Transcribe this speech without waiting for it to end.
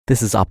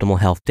This is Optimal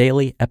Health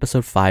Daily,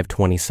 episode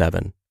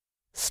 527.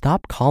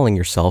 Stop Calling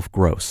Yourself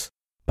Gross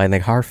by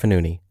Neghar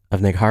Fonooni of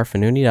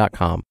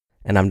negharfonooni.com,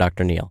 and I'm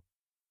Dr. Neil.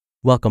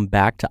 Welcome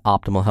back to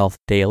Optimal Health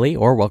Daily,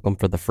 or welcome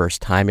for the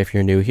first time if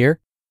you're new here.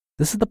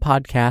 This is the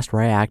podcast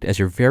where I act as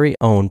your very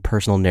own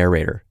personal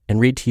narrator and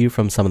read to you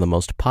from some of the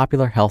most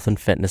popular health and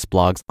fitness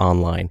blogs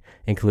online,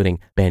 including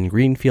Ben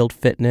Greenfield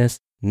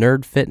Fitness,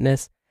 Nerd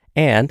Fitness,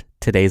 and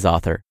today's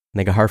author,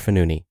 Neghar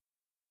Fonooni.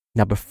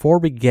 Now, before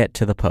we get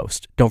to the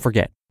post, don't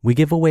forget, we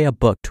give away a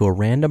book to a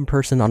random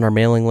person on our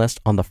mailing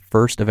list on the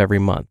first of every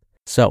month.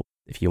 So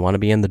if you want to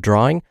be in the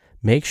drawing,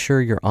 make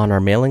sure you're on our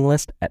mailing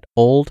list at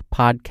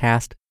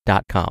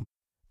oldpodcast.com.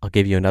 I'll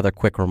give you another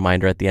quick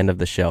reminder at the end of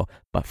the show,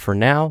 but for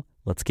now,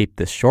 let's keep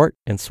this short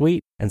and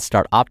sweet and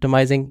start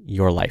optimizing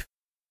your life.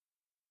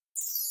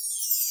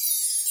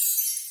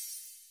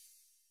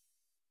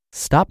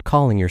 Stop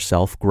Calling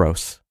Yourself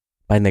Gross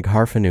by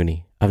Neghar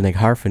Fonooni of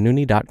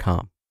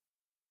negharfonooni.com.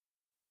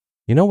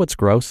 You know what's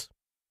gross?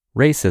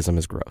 Racism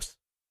is gross.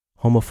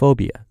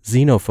 Homophobia,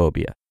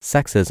 xenophobia,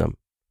 sexism,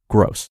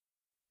 gross.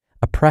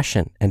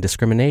 Oppression and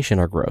discrimination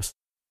are gross.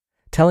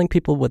 Telling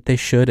people what they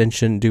should and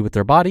shouldn't do with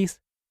their bodies,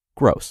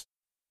 gross.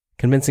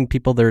 Convincing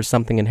people there is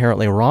something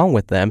inherently wrong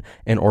with them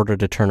in order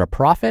to turn a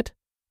profit,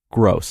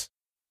 gross.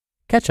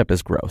 Ketchup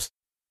is gross.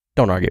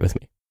 Don't argue with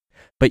me.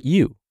 But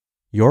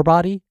your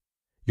body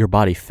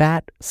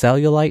fat,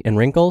 cellulite, and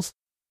wrinkles,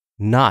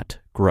 not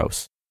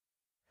gross.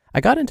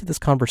 I got into this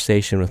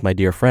conversation with my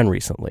dear friend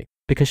recently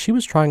because she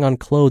was trying on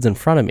clothes in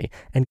front of me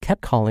and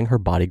kept calling her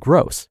body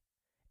gross.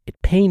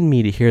 It pained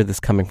me to hear this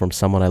coming from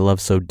someone I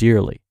love so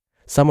dearly,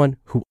 someone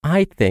who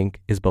I think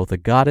is both a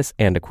goddess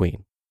and a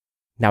queen.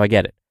 Now I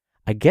get it.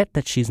 I get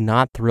that she's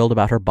not thrilled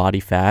about her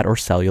body fat or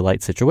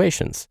cellulite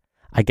situations.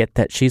 I get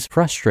that she's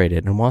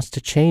frustrated and wants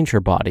to change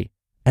her body,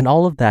 and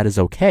all of that is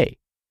okay.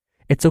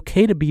 It's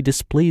okay to be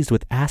displeased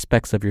with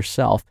aspects of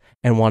yourself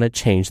and want to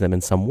change them in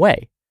some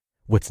way.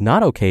 What's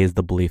not okay is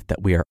the belief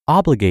that we are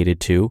obligated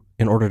to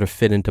in order to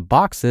fit into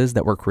boxes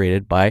that were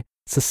created by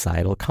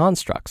societal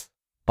constructs,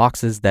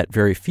 boxes that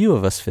very few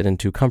of us fit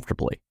into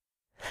comfortably.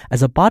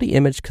 As a body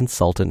image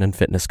consultant and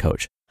fitness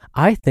coach,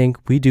 I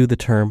think we do the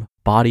term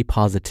body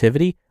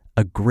positivity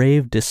a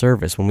grave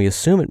disservice when we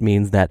assume it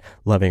means that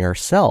loving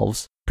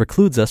ourselves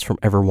precludes us from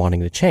ever wanting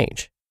to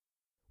change.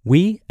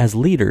 We, as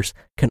leaders,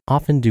 can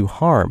often do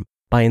harm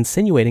by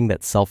insinuating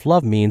that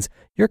self-love means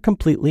you're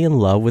completely in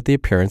love with the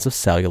appearance of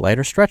cellulite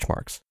or stretch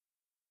marks.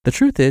 The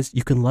truth is,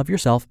 you can love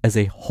yourself as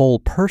a whole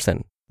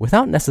person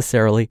without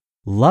necessarily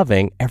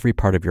loving every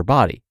part of your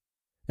body.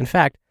 In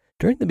fact,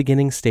 during the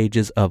beginning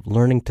stages of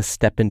learning to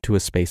step into a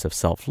space of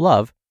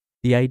self-love,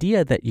 the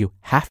idea that you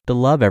have to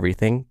love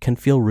everything can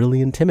feel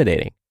really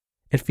intimidating.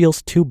 It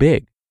feels too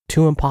big,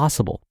 too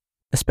impossible,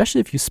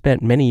 especially if you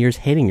spent many years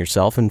hating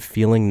yourself and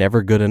feeling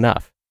never good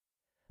enough.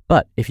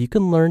 But if you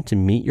can learn to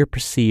meet your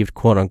perceived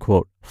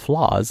quote-unquote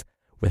flaws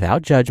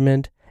without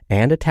judgment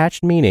and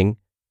attached meaning,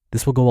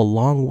 this will go a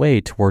long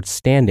way towards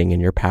standing in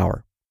your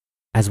power.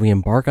 As we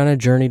embark on a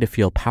journey to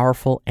feel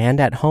powerful and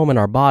at home in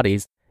our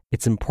bodies,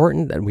 it's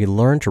important that we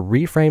learn to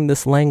reframe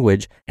this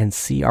language and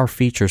see our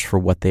features for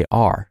what they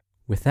are,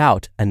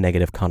 without a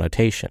negative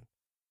connotation.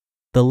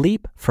 The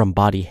leap from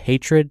body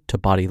hatred to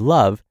body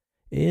love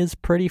is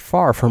pretty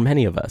far for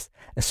many of us,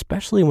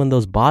 especially when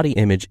those body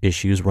image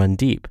issues run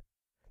deep.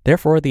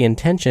 Therefore, the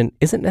intention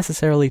isn't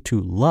necessarily to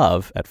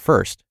love at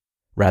first,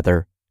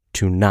 rather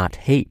to not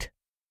hate.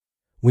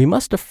 We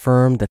must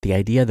affirm that the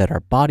idea that our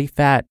body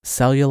fat,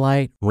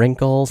 cellulite,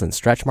 wrinkles, and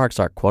stretch marks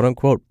are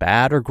quote-unquote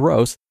bad or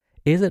gross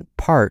isn't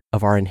part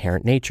of our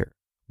inherent nature.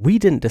 We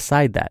didn't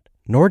decide that,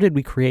 nor did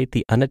we create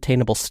the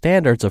unattainable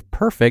standards of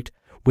perfect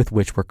with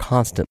which we're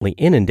constantly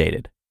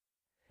inundated.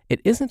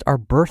 It isn't our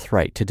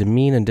birthright to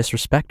demean and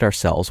disrespect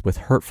ourselves with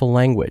hurtful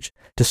language,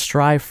 to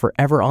strive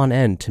forever on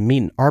end to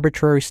meet an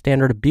arbitrary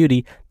standard of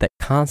beauty that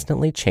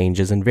constantly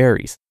changes and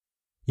varies.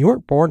 You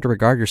weren't born to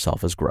regard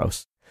yourself as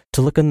gross,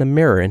 to look in the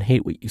mirror and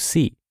hate what you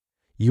see.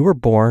 You were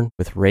born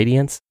with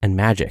radiance and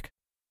magic.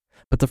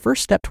 But the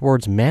first step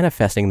towards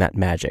manifesting that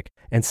magic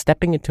and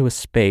stepping into a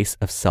space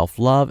of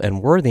self-love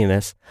and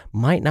worthiness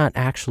might not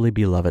actually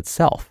be love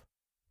itself.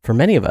 For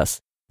many of us,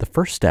 the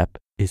first step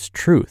is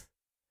truth,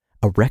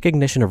 a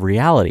recognition of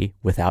reality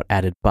without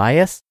added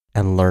bias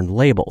and learned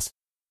labels.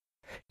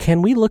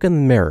 Can we look in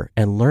the mirror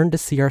and learn to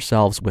see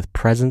ourselves with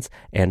presence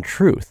and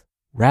truth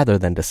rather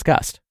than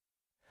disgust?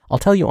 I'll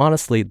tell you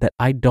honestly that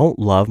I don't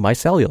love my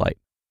cellulite.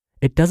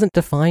 It doesn't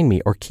define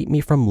me or keep me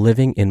from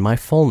living in my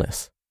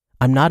fullness.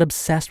 I'm not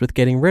obsessed with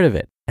getting rid of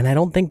it, and I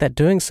don't think that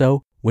doing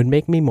so would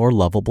make me more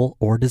lovable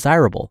or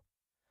desirable.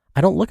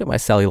 I don't look at my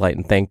cellulite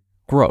and think,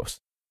 gross,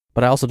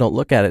 but I also don't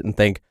look at it and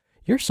think,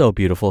 you're so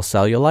beautiful,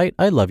 cellulite.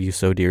 I love you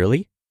so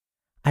dearly.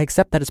 I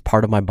accept that it's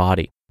part of my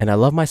body, and I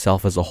love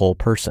myself as a whole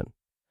person.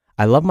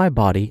 I love my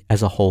body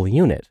as a whole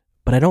unit,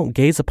 but I don't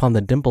gaze upon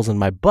the dimples in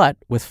my butt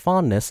with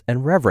fondness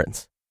and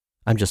reverence.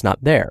 I'm just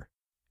not there,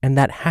 and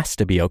that has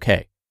to be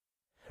okay.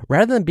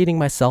 Rather than beating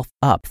myself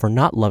up for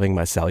not loving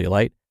my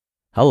cellulite,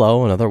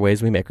 hello, and other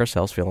ways we make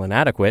ourselves feel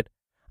inadequate,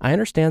 I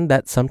understand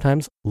that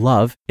sometimes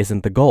love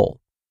isn't the goal.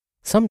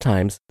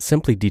 Sometimes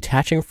simply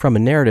detaching from a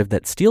narrative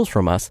that steals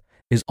from us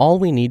is all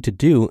we need to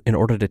do in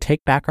order to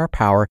take back our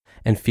power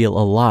and feel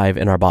alive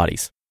in our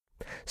bodies.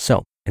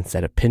 So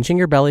instead of pinching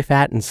your belly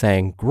fat and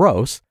saying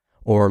gross,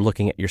 or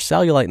looking at your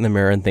cellulite in the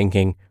mirror and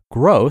thinking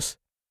gross,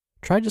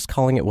 try just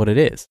calling it what it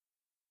is.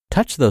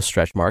 Touch those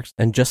stretch marks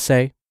and just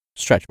say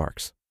stretch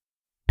marks.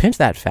 Pinch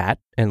that fat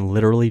and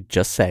literally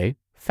just say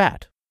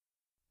fat.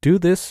 Do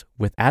this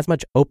with as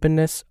much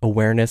openness,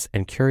 awareness,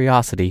 and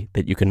curiosity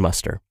that you can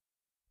muster.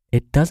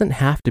 It doesn't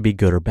have to be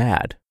good or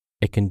bad.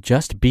 It can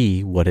just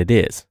be what it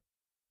is.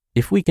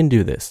 If we can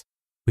do this,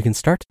 we can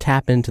start to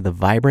tap into the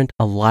vibrant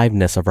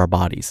aliveness of our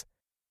bodies.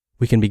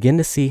 We can begin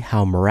to see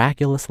how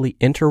miraculously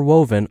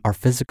interwoven our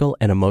physical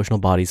and emotional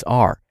bodies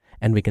are,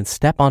 and we can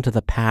step onto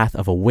the path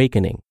of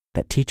awakening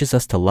that teaches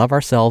us to love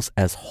ourselves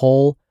as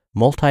whole,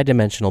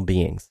 multidimensional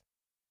beings.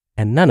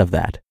 And none of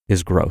that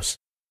is gross.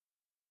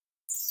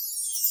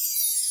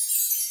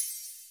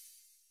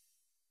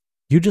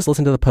 You just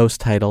listened to the post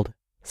titled,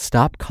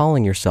 Stop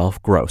Calling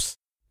Yourself Gross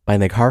by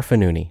Neghar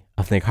Fonooni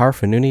of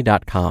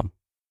NegharFonooni.com.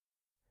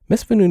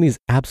 Ms. Fonooni is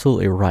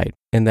absolutely right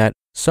in that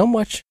so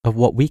much of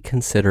what we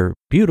consider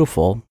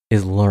beautiful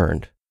is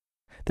learned.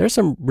 There's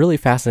some really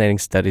fascinating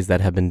studies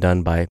that have been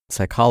done by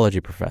psychology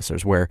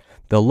professors where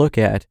they'll look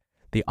at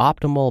the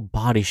optimal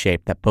body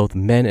shape that both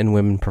men and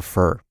women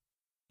prefer.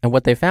 And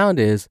what they found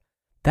is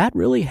that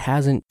really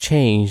hasn't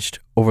changed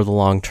over the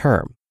long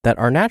term, that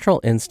our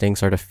natural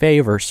instincts are to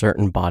favor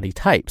certain body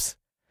types.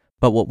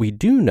 But what we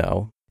do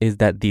know is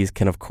that these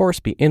can of course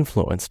be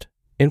influenced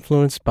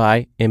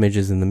by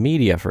images in the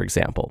media, for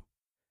example.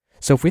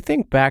 So if we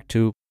think back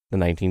to the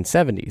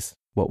 1970s,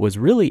 what was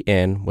really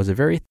in was a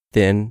very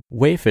thin,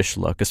 waifish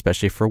look,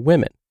 especially for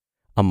women.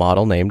 A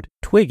model named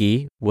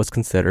Twiggy was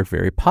considered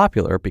very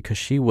popular because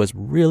she was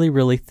really,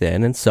 really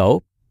thin, and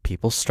so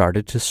people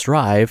started to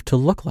strive to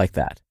look like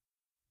that.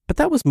 But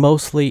that was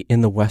mostly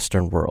in the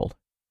Western world.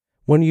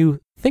 When you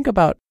think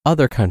about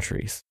other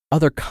countries,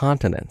 other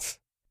continents,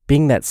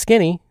 being that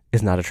skinny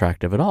is not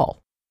attractive at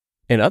all.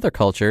 In other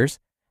cultures,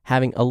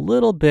 having a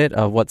little bit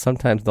of what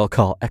sometimes they'll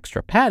call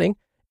extra padding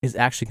is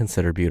actually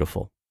considered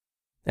beautiful.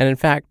 And in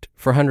fact,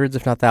 for hundreds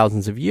if not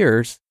thousands of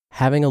years,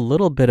 having a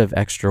little bit of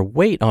extra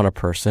weight on a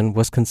person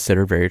was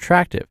considered very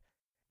attractive.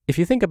 If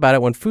you think about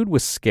it, when food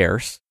was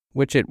scarce,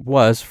 which it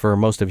was for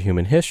most of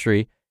human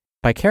history,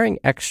 by carrying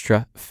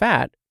extra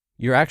fat,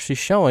 you're actually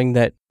showing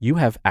that you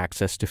have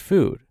access to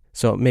food.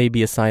 So it may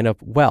be a sign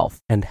of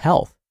wealth and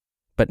health.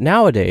 But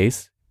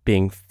nowadays,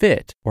 being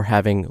fit or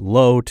having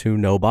low to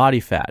no body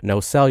fat, no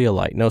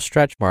cellulite, no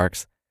stretch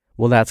marks,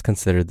 well, that's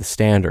considered the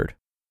standard.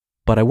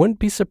 But I wouldn't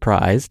be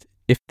surprised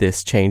if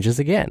this changes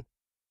again.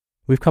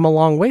 We've come a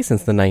long way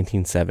since the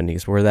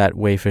 1970s where that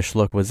waifish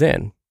look was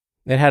in.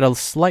 It had a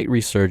slight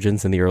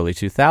resurgence in the early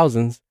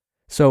 2000s,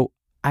 so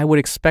I would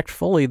expect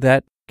fully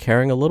that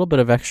carrying a little bit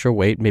of extra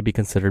weight may be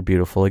considered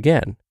beautiful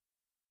again.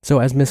 So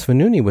as Ms.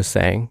 Fonooni was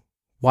saying,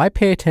 why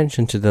pay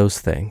attention to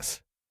those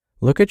things?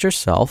 Look at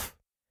yourself,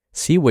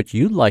 see what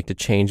you'd like to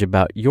change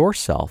about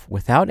yourself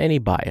without any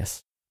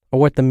bias, or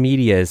what the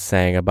media is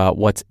saying about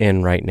what's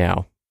in right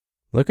now.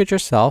 Look at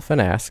yourself and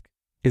ask,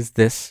 is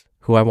this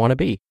who I want to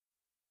be?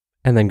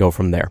 And then go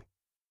from there.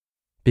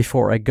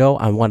 Before I go,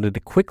 I wanted to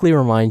quickly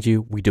remind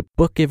you, we do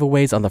book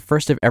giveaways on the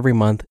first of every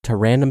month to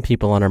random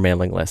people on our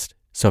mailing list.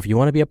 So if you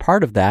want to be a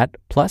part of that,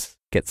 plus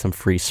get some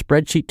free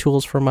spreadsheet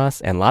tools from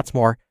us and lots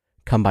more,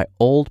 come by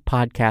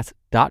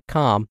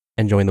oldpodcast.com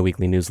and join the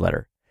weekly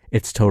newsletter.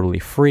 It's totally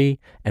free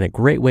and a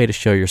great way to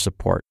show your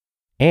support.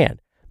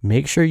 And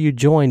make sure you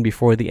join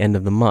before the end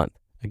of the month.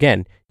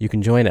 Again, you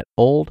can join at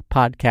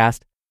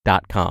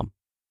oldpodcast.com.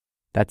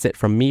 That's it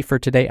from me for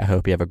today. I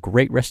hope you have a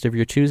great rest of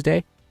your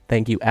Tuesday.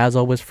 Thank you as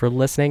always for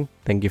listening.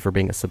 Thank you for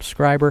being a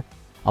subscriber.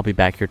 I'll be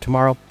back here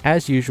tomorrow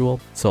as usual,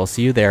 so I'll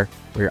see you there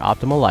where your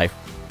optimal life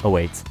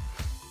awaits.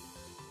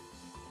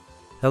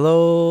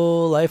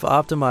 Hello, Life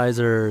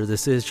Optimizer.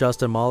 This is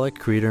Justin Malik,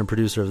 creator and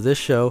producer of this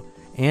show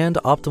and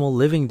Optimal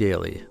Living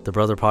Daily, the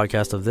brother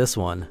podcast of this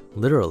one.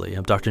 Literally,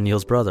 I'm Dr.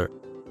 Neil's brother.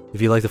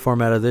 If you like the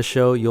format of this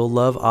show, you'll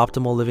love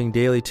Optimal Living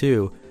Daily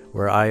too,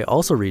 where I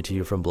also read to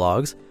you from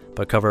blogs,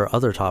 but cover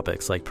other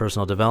topics like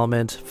personal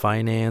development,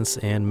 finance,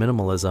 and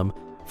minimalism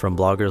from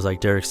bloggers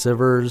like Derek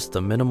Sivers, The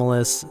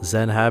Minimalists,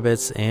 Zen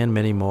Habits, and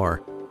many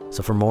more.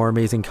 So for more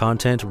amazing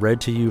content read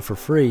to you for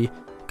free,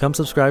 come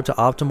subscribe to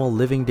Optimal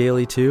Living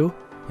Daily too,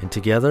 and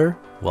together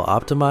we'll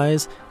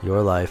optimize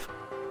your life.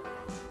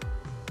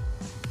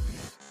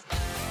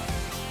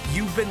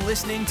 You've been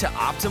listening to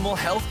Optimal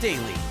Health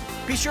Daily.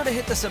 Be sure to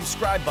hit the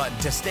subscribe button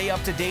to stay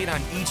up to date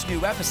on each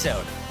new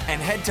episode,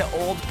 and head to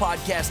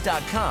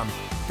oldpodcast.com.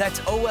 That's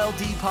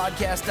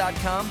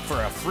oldpodcast.com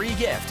for a free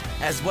gift,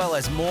 as well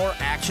as more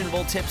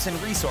actionable tips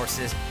and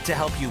resources to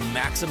help you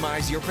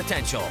maximize your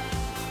potential.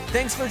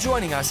 Thanks for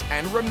joining us,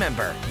 and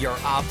remember, your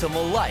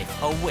optimal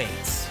life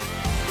awaits.